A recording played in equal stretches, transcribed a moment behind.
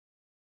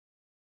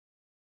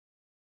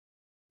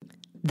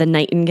The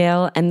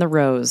Nightingale and the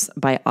Rose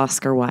by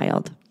Oscar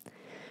Wilde.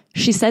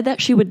 She said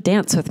that she would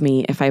dance with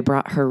me if I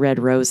brought her red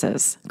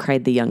roses,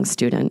 cried the young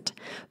student.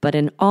 But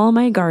in all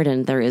my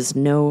garden there is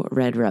no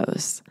red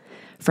rose.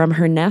 From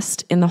her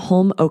nest in the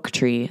holm oak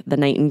tree, the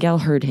nightingale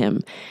heard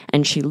him,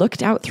 and she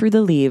looked out through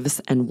the leaves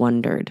and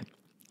wondered.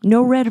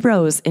 No red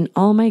rose in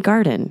all my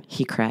garden,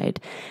 he cried,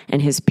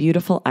 and his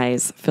beautiful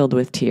eyes filled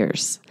with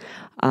tears.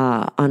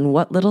 Ah, on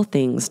what little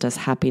things does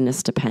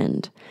happiness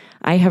depend?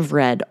 I have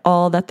read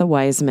all that the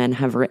wise men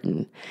have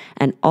written,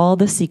 and all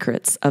the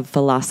secrets of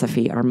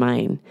philosophy are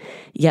mine.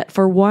 Yet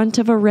for want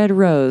of a red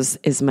rose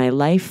is my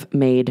life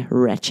made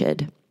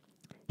wretched.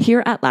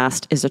 Here at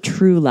last is a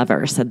true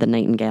lover, said the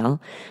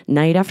nightingale.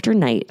 Night after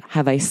night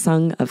have I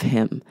sung of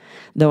him,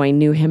 though I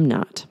knew him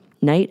not.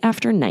 Night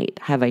after night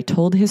have I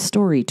told his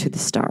story to the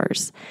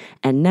stars,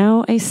 and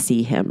now I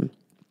see him.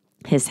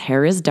 His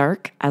hair is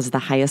dark as the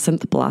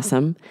hyacinth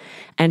blossom,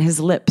 and his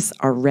lips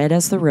are red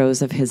as the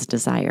rose of his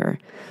desire.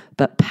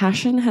 But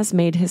passion has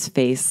made his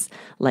face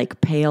like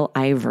pale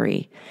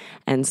ivory,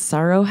 and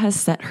sorrow has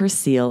set her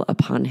seal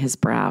upon his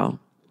brow.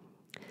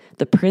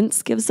 The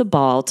prince gives a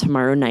ball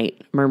tomorrow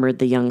night, murmured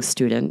the young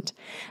student,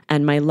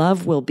 and my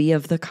love will be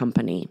of the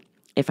company.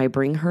 If I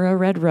bring her a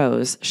red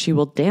rose, she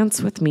will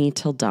dance with me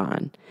till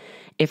dawn.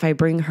 If I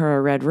bring her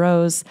a red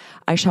rose,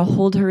 I shall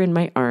hold her in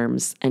my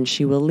arms, and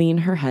she will lean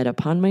her head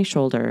upon my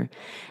shoulder,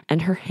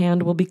 and her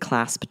hand will be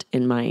clasped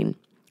in mine.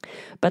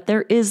 But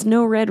there is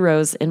no red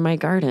rose in my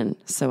garden,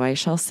 so I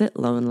shall sit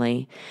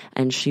lonely,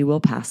 and she will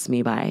pass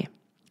me by.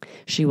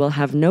 She will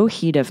have no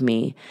heed of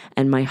me,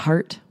 and my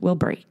heart will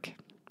break.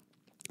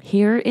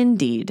 Here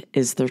indeed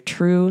is the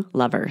true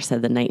lover,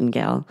 said the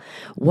nightingale.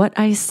 What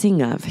I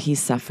sing of, he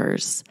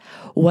suffers.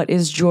 What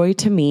is joy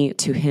to me,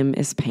 to him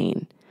is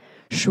pain.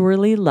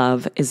 Surely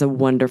love is a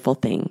wonderful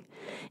thing.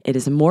 It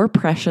is more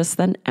precious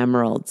than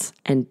emeralds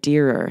and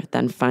dearer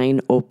than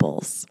fine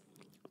opals.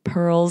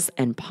 Pearls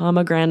and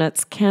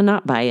pomegranates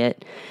cannot buy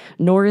it,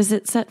 nor is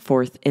it set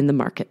forth in the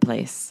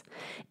marketplace.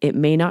 It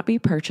may not be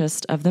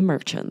purchased of the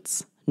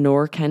merchants,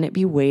 nor can it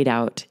be weighed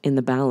out in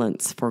the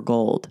balance for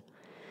gold.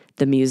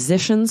 The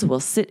musicians will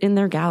sit in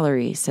their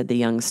gallery, said the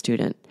young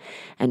student,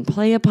 and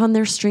play upon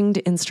their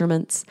stringed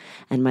instruments,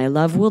 and my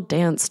love will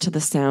dance to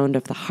the sound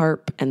of the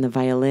harp and the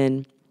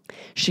violin.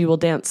 She will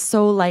dance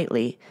so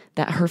lightly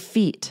that her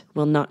feet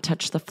will not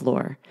touch the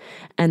floor,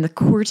 and the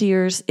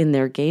courtiers in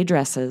their gay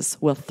dresses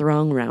will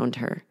throng round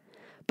her.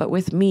 But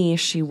with me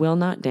she will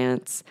not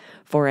dance,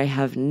 for I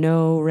have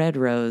no red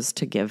rose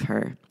to give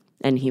her.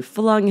 And he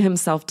flung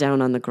himself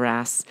down on the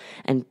grass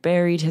and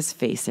buried his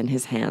face in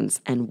his hands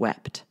and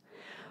wept.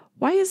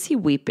 Why is he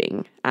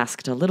weeping?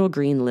 Asked a little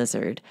green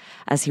lizard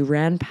as he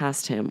ran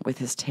past him with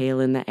his tail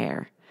in the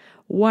air.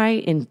 Why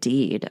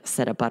indeed,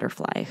 said a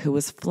butterfly who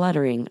was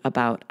fluttering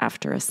about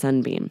after a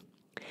sunbeam.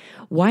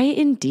 Why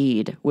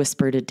indeed,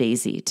 whispered a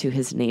daisy to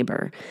his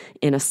neighbor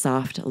in a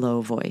soft,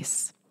 low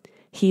voice.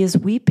 He is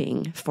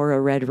weeping for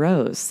a red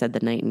rose, said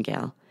the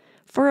nightingale.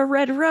 For a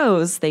red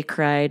rose, they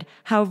cried.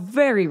 How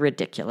very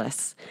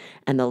ridiculous.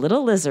 And the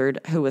little lizard,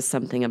 who was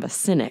something of a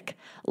cynic,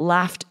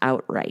 laughed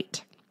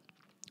outright.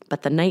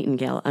 But the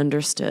nightingale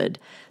understood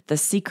the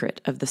secret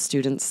of the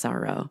student's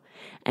sorrow,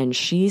 and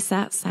she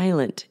sat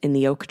silent in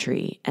the oak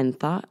tree and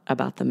thought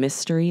about the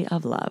mystery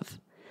of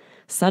love.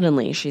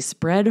 Suddenly she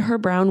spread her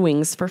brown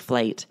wings for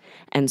flight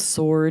and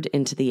soared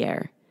into the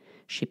air.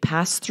 She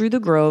passed through the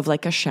grove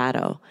like a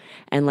shadow,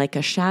 and like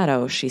a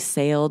shadow she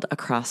sailed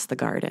across the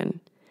garden.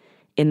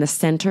 In the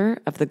center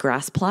of the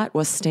grass plot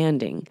was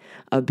standing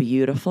a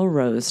beautiful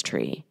rose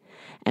tree,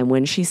 and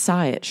when she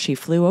saw it, she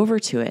flew over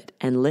to it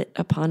and lit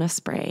upon a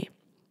spray.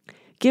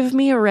 Give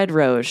me a red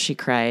rose, she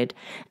cried,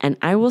 and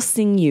I will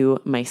sing you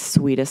my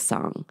sweetest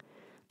song.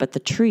 But the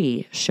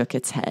tree shook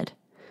its head.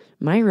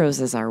 My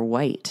roses are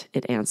white,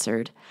 it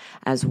answered,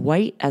 as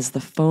white as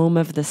the foam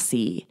of the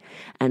sea,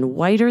 and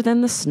whiter than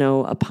the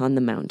snow upon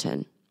the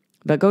mountain.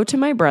 But go to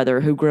my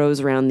brother who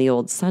grows round the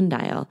old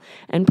sundial,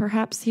 and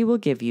perhaps he will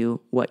give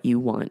you what you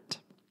want.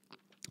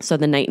 So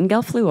the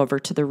nightingale flew over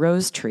to the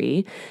rose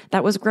tree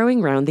that was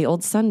growing round the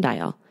old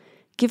sundial.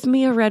 Give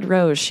me a red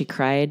rose, she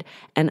cried,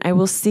 and I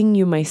will sing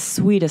you my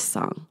sweetest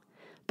song.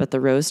 But the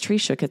rose tree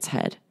shook its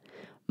head.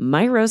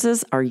 My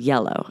roses are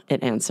yellow,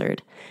 it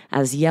answered,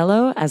 as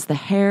yellow as the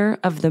hair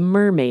of the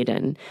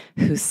mermaiden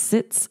who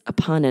sits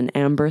upon an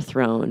amber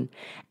throne,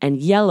 and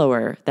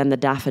yellower than the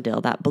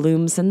daffodil that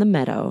blooms in the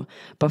meadow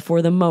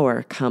before the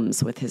mower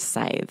comes with his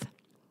scythe.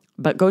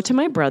 But go to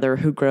my brother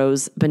who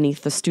grows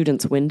beneath the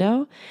student's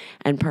window,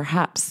 and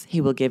perhaps he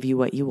will give you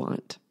what you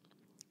want.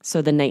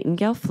 So the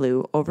nightingale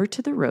flew over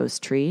to the rose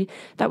tree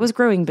that was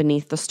growing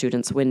beneath the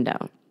student's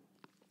window.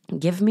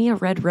 Give me a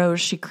red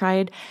rose, she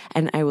cried,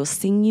 and I will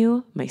sing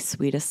you my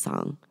sweetest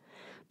song.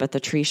 But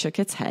the tree shook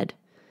its head.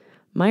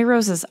 My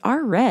roses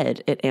are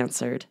red, it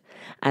answered,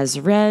 as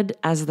red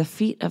as the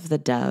feet of the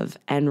dove,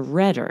 and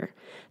redder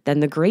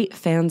than the great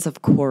fans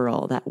of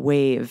coral that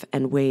wave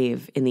and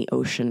wave in the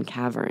ocean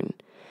cavern.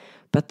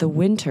 But the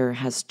winter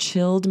has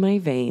chilled my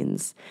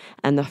veins,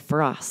 and the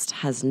frost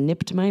has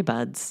nipped my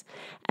buds,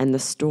 and the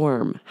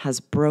storm has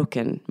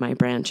broken my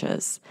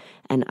branches,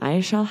 and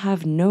I shall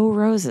have no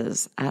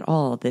roses at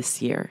all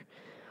this year.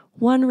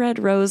 One red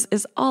rose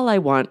is all I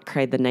want,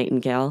 cried the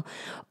nightingale.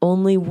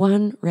 Only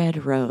one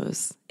red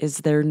rose. Is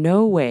there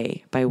no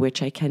way by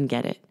which I can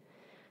get it?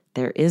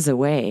 There is a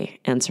way,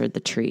 answered the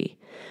tree,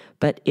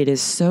 but it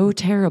is so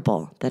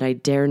terrible that I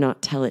dare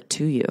not tell it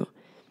to you.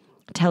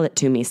 Tell it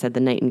to me, said the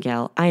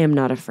nightingale. I am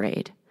not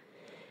afraid.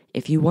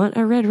 If you want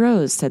a red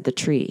rose, said the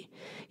tree,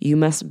 you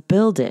must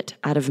build it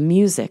out of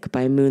music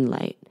by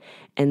moonlight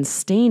and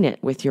stain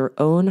it with your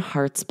own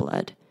heart's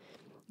blood.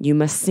 You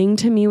must sing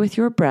to me with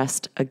your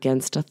breast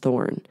against a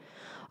thorn.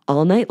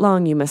 All night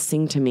long you must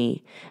sing to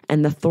me,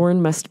 and the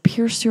thorn must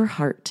pierce your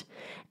heart,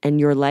 and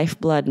your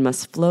lifeblood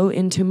must flow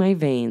into my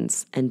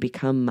veins and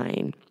become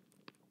mine.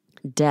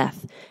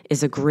 Death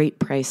is a great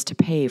price to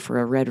pay for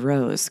a red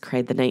rose,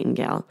 cried the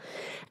nightingale,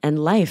 and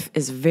life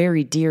is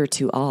very dear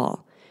to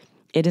all.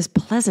 It is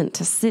pleasant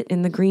to sit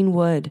in the green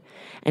wood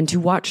and to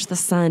watch the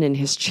sun in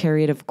his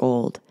chariot of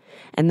gold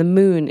and the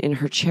moon in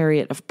her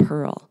chariot of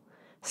pearl.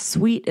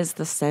 Sweet is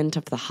the scent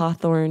of the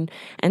hawthorn,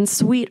 and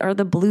sweet are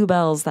the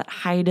bluebells that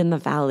hide in the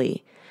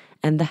valley,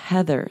 and the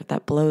heather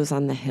that blows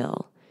on the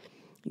hill.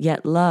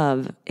 Yet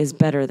love is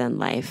better than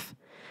life,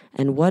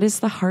 and what is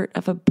the heart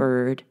of a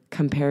bird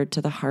compared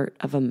to the heart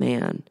of a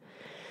man?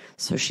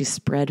 So she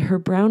spread her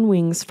brown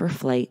wings for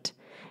flight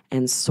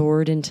and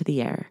soared into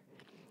the air.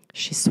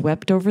 She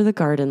swept over the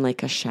garden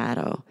like a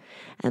shadow,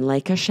 and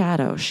like a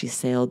shadow she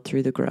sailed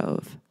through the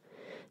grove.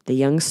 The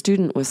young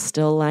student was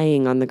still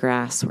lying on the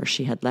grass where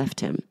she had left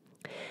him,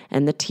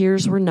 and the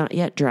tears were not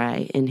yet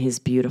dry in his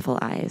beautiful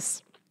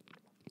eyes.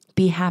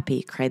 Be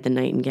happy, cried the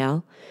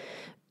nightingale.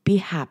 Be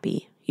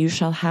happy. You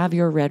shall have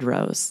your red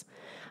rose.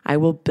 I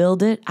will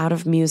build it out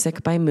of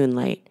music by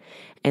moonlight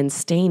and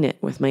stain it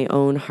with my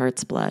own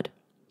heart's blood.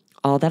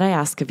 All that I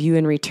ask of you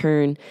in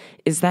return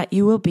is that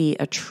you will be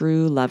a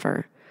true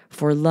lover,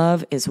 for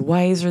love is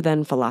wiser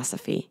than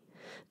philosophy,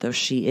 though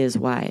she is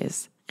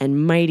wise,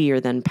 and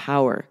mightier than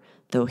power,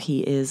 though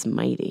he is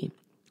mighty.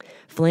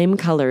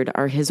 Flame-colored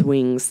are his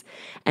wings,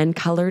 and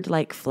colored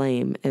like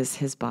flame is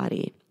his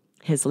body.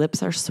 His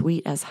lips are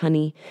sweet as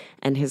honey,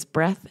 and his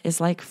breath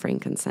is like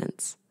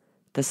frankincense.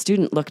 The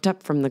student looked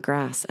up from the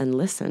grass and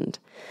listened,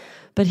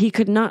 but he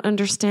could not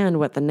understand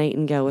what the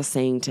nightingale was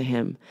saying to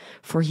him,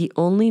 for he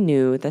only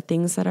knew the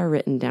things that are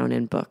written down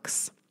in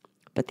books.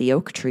 But the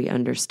oak tree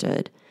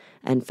understood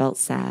and felt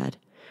sad,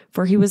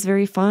 for he was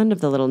very fond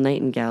of the little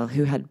nightingale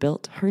who had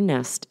built her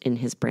nest in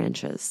his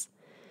branches.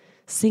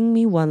 Sing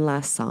me one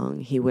last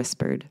song, he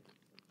whispered.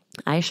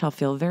 I shall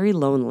feel very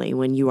lonely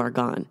when you are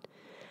gone.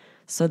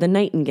 So the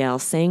nightingale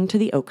sang to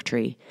the oak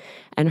tree,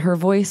 and her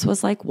voice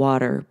was like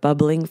water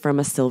bubbling from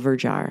a silver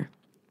jar.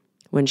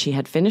 When she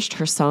had finished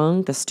her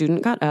song, the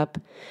student got up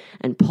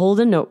and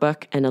pulled a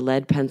notebook and a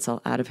lead pencil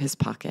out of his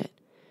pocket.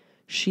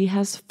 She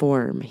has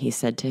form, he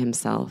said to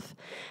himself,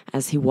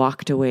 as he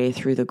walked away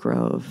through the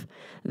grove,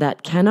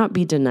 that cannot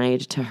be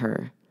denied to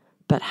her.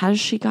 But has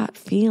she got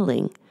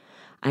feeling?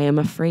 I am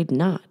afraid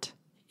not.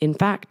 In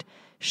fact,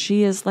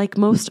 she is like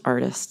most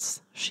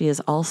artists. She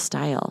is all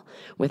style,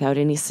 without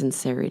any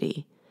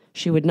sincerity.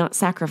 She would not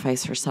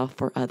sacrifice herself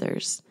for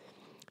others.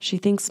 She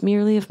thinks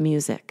merely of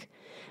music,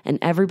 and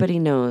everybody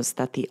knows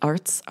that the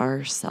arts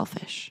are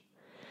selfish.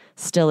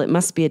 Still, it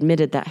must be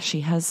admitted that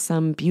she has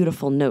some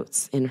beautiful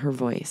notes in her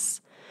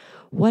voice.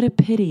 What a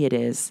pity it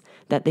is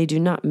that they do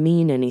not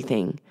mean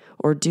anything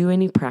or do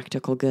any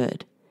practical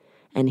good.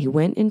 And he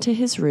went into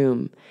his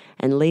room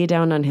and lay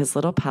down on his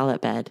little pallet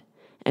bed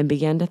and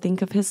began to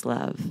think of his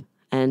love,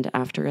 and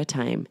after a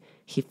time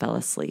he fell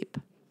asleep.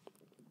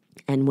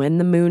 And when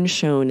the moon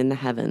shone in the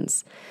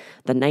heavens,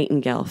 the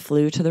nightingale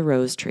flew to the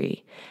rose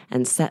tree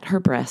and set her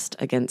breast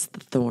against the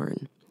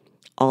thorn.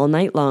 All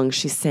night long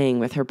she sang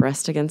with her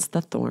breast against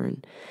the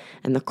thorn,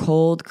 and the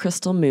cold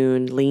crystal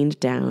moon leaned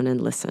down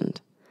and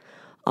listened.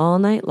 All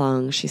night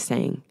long she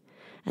sang,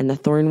 and the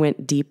thorn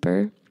went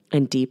deeper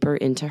and deeper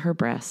into her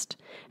breast,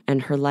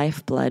 and her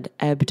lifeblood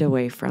ebbed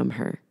away from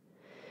her.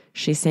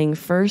 She sang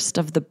first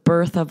of the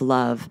birth of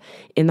love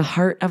in the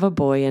heart of a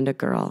boy and a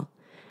girl,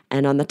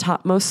 and on the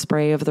topmost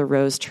spray of the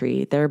rose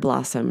tree there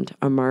blossomed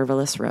a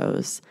marvelous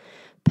rose,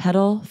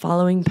 petal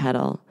following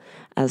petal,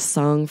 as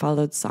song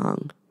followed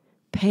song.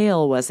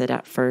 Pale was it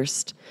at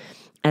first,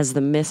 as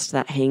the mist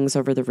that hangs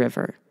over the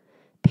river,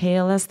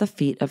 pale as the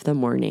feet of the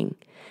morning,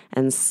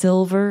 and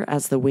silver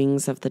as the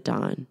wings of the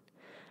dawn,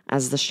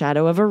 as the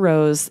shadow of a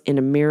rose in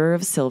a mirror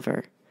of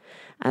silver,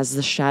 as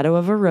the shadow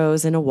of a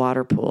rose in a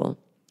water pool.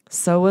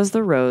 So was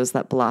the rose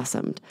that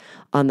blossomed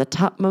on the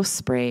topmost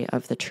spray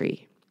of the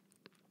tree.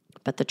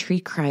 But the tree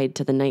cried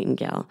to the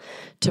nightingale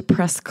to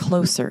press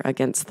closer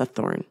against the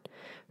thorn.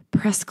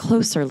 Press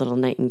closer, little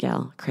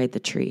nightingale, cried the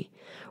tree,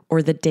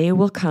 or the day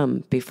will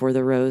come before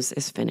the rose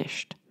is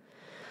finished.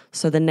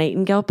 So the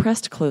nightingale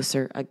pressed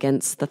closer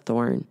against the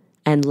thorn,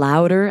 and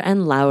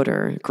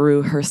louder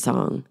grew her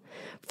song,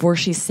 For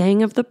she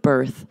sang of the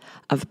birth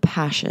of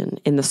passion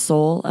in the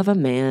soul of a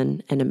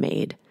man and a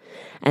maid.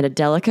 And a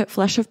delicate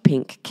flush of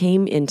pink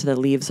came into the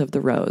leaves of the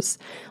rose,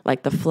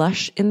 like the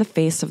flush in the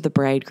face of the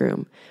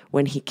bridegroom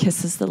when he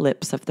kisses the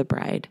lips of the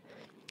bride.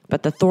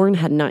 But the thorn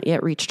had not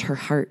yet reached her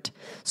heart,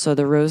 so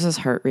the rose's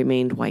heart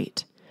remained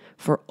white.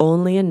 For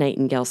only a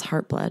nightingale's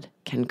heartblood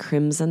can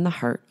crimson the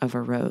heart of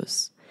a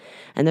rose.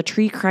 And the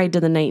tree cried to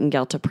the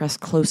nightingale to press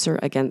closer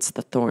against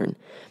the thorn.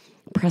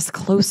 "Press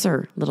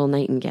closer, little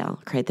nightingale,"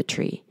 cried the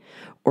tree,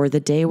 "or the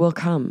day will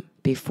come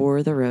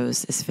before the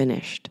rose is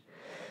finished."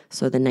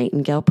 So the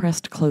nightingale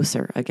pressed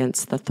closer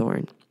against the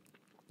thorn,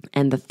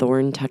 and the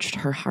thorn touched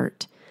her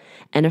heart,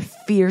 and a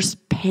fierce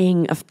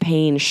pang of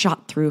pain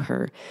shot through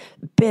her.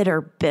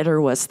 Bitter, bitter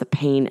was the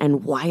pain,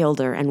 and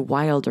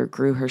wilder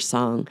grew her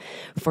song,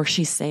 for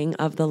she sang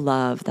of the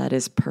love that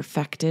is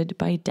perfected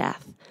by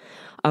death,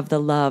 of the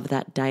love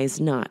that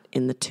dies not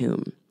in the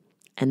tomb.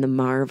 And the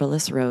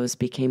marvelous rose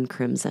became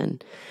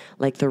crimson,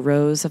 like the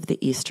rose of the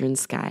eastern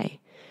sky.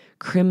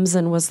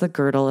 Crimson was the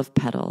girdle of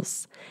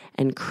petals,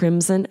 and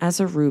crimson as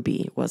a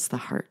ruby was the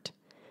heart.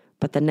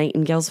 But the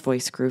nightingale's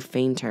voice grew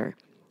fainter,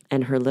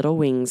 and her little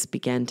wings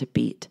began to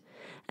beat,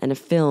 and a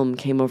film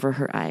came over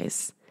her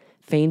eyes.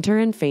 Fainter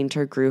and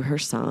fainter grew her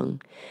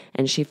song,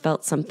 and she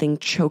felt something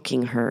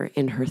choking her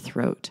in her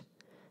throat.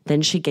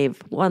 Then she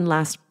gave one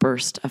last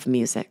burst of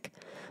music.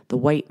 The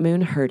white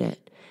moon heard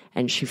it,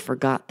 and she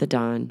forgot the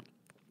dawn,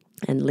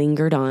 and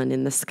lingered on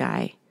in the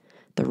sky.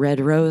 The red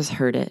rose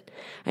heard it,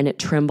 and it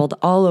trembled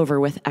all over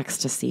with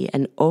ecstasy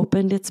and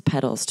opened its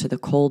petals to the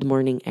cold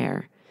morning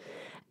air.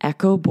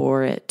 Echo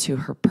bore it to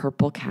her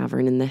purple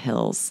cavern in the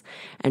hills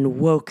and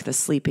woke the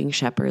sleeping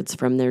shepherds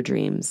from their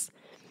dreams.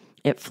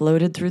 It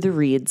floated through the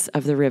reeds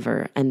of the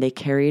river, and they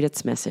carried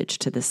its message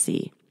to the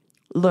sea.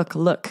 "Look,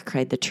 look,"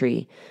 cried the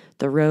tree,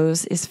 "the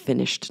rose is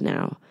finished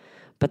now."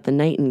 But the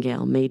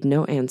nightingale made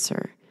no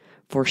answer,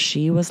 for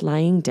she was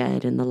lying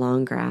dead in the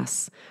long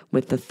grass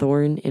with the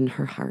thorn in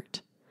her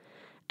heart.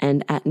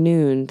 And at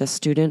noon the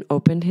student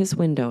opened his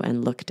window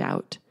and looked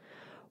out.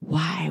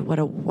 "Why, what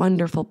a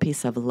wonderful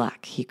piece of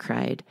luck," he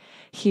cried.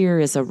 "Here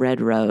is a red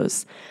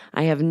rose.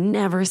 I have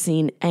never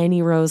seen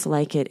any rose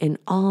like it in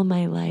all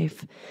my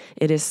life.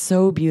 It is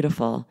so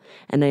beautiful,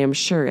 and I am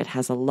sure it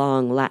has a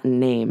long Latin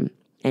name."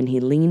 And he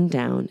leaned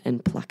down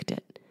and plucked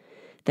it.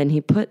 Then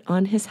he put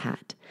on his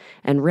hat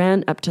and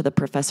ran up to the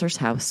professor's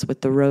house with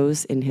the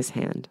rose in his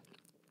hand.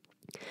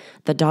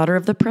 The daughter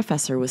of the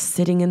professor was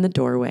sitting in the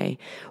doorway,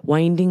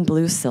 winding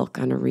blue silk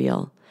on a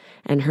reel,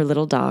 and her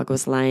little dog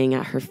was lying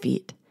at her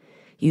feet.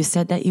 "You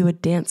said that you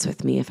would dance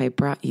with me if I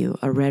brought you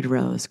a red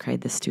rose,"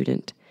 cried the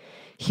student.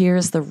 "Here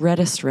is the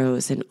reddest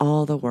rose in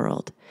all the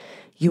world.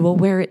 You will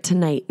wear it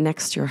tonight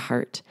next your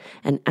heart,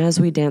 and as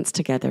we dance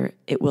together,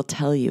 it will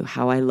tell you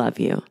how I love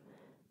you."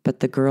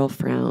 But the girl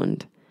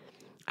frowned.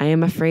 "I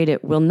am afraid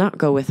it will not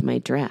go with my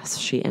dress,"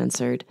 she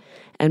answered.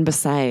 "And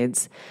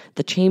besides,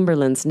 the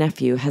chamberlain's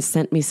nephew has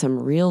sent me some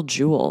real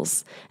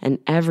jewels, and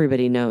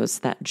everybody knows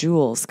that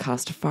jewels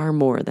cost far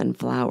more than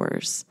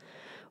flowers."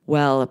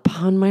 "Well,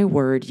 upon my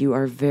word, you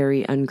are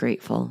very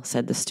ungrateful,"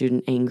 said the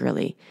student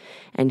angrily,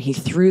 and he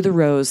threw the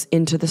rose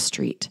into the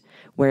street,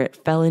 where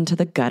it fell into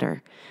the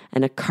gutter,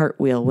 and a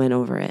cartwheel went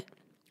over it.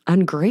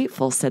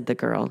 "Ungrateful," said the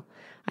girl.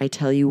 "I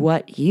tell you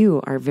what,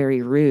 you are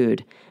very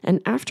rude,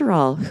 and after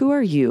all, who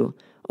are you?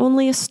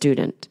 Only a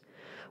student.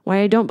 Why,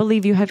 I don't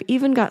believe you have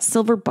even got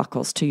silver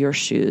buckles to your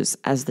shoes,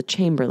 as the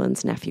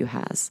chamberlain's nephew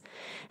has."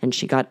 And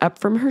she got up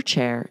from her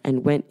chair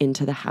and went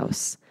into the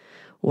house.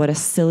 "What a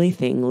silly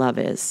thing love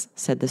is,"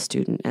 said the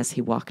student as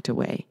he walked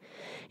away.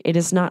 "It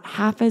is not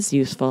half as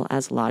useful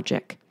as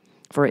logic,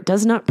 for it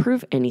does not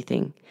prove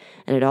anything,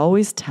 and it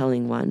always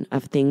telling one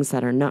of things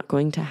that are not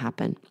going to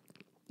happen,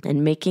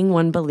 and making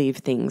one believe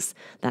things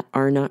that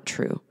are not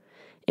true.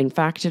 In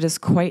fact, it is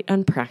quite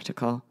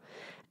unpractical,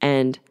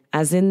 and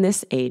as in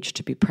this age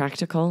to be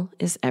practical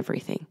is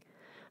everything.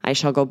 I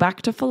shall go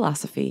back to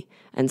philosophy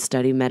and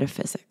study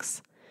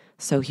metaphysics."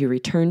 So he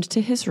returned to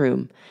his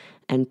room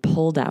and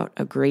pulled out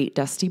a great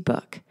dusty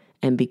book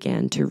and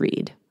began to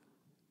read.